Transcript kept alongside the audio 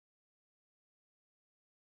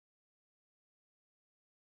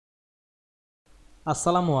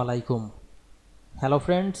Assalamu Walaikum. Hello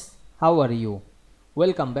friends, how are you?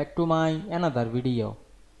 Welcome back to my another video.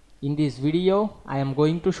 In this video, I am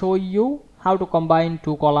going to show you how to combine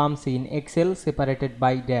two columns in Excel separated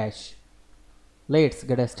by dash. Let's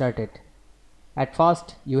get started. At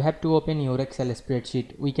first, you have to open your Excel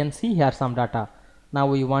spreadsheet. We can see here some data. Now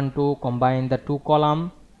we want to combine the two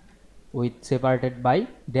columns with separated by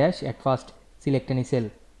dash. At first, select any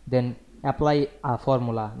cell, then apply a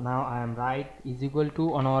formula. Now I am write is equal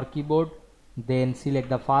to on our keyboard, then select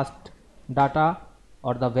the first data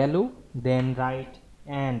or the value, then write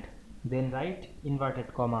and then write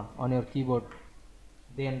inverted comma on your keyboard,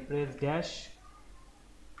 then press dash,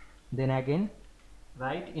 then again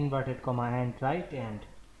write inverted comma and write and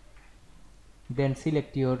then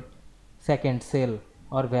select your second cell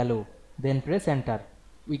or value, then press enter.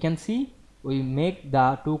 We can see we make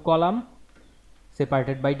the two column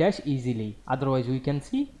separated by dash easily. Otherwise we can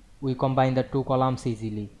see we combine the two columns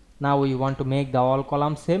easily. Now we want to make the all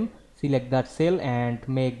columns same. Select that cell and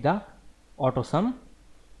make the auto sum.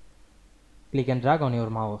 Click and drag on your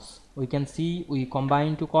mouse. We can see we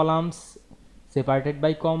combine two columns separated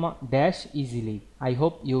by comma dash easily. I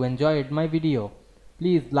hope you enjoyed my video.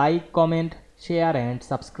 Please like, comment, share and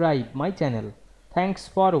subscribe my channel. Thanks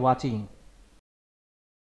for watching.